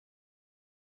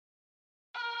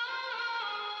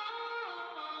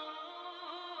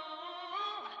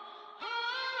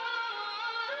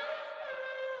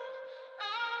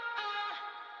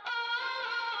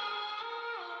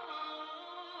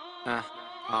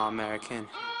All American.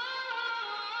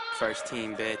 First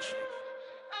team, bitch.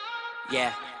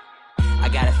 Yeah. I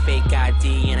got a fake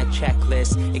ID and a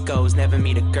checklist. It goes never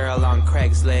meet a girl on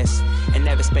Craigslist, and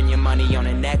never spend your money on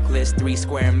a necklace. 3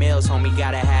 square meals, homie,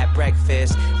 gotta have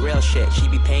breakfast. Real shit, she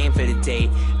be paying for the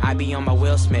date. I be on my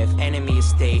Will Smith, enemy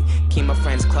estate. Keep my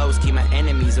friends close, keep my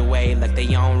enemies away. Like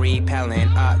they own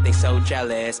repellent, they so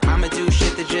jealous. I'ma do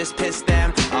shit that just piss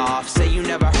them off. Say you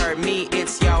never heard me,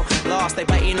 it's yo lost. They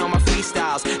biting on my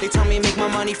freestyles. They tell me make my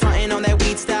money frontin' on that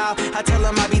weed style. I tell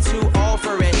them I be too old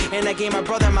for it, and I gave my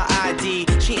brother my ID.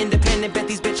 She independent, bet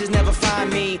these bitches never find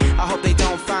me. I hope they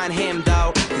don't find him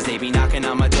though, cause they be knocking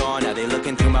on my door, now they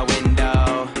looking through my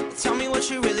window. Tell me what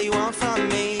you really want from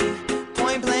me.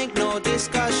 Point blank, no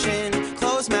discussion.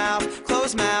 Close mouth,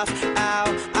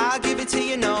 ow. I'll give it to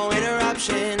you, no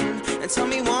interruption. And tell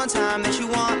me one time that you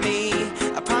want me.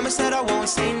 I promise that I won't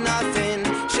say nothing.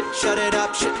 Shut it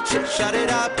up, shut it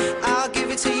up. I'll give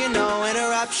it to you, no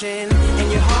interruption.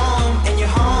 And you're home,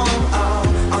 oh,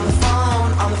 on the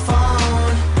phone,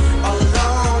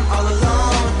 all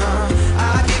alone,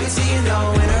 I'll give it to you,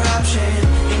 no interruption.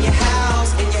 In your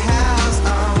house,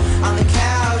 on the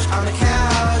couch,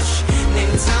 name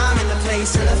the time and the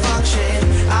place and the function.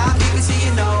 I'll give it to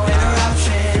you, no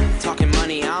interruption. Talking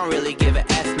money, I don't really give a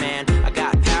F, man. I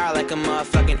got power like a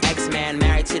motherfucking X-Man.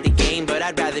 Married to the game, but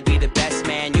I'd rather be the best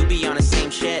man. You be on the same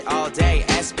shit all day,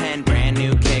 S-Pen. Brand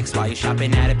new kicks while you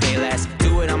shopping at a Payless.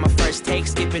 Do it on my first take,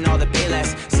 skipping all the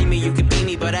Payless. See me, you could be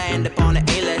me, but I end up on the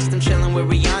A-list. I'm chilling with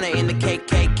Rihanna in the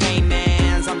KKK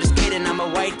mans. I'm just kidding, I'm a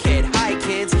white kid. Hi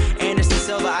kids, Anderson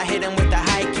Silva, I hit him with the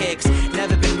high kicks.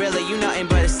 Never been really, you nothing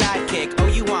but a sidekick. Oh,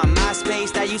 you want my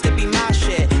space? That used to be my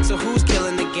shit. So who's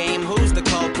killing the game? Who's the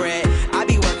culprit? I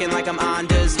be working like I'm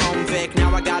Anders home Vic.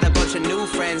 Now I got a bunch of new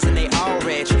friends and they all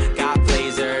rich. Got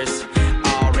blazers,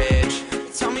 all rich.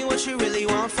 Tell me what you really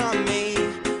want from me.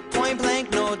 Point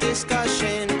blank, no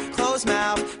discussion. Close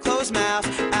mouth,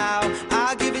 ow.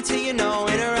 I'll give it to you, no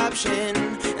interruption.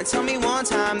 And tell me one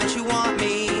time that you want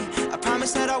me. I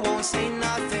promise that I won't say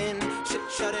nothing.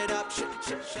 Shut it up,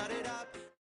 shut it up.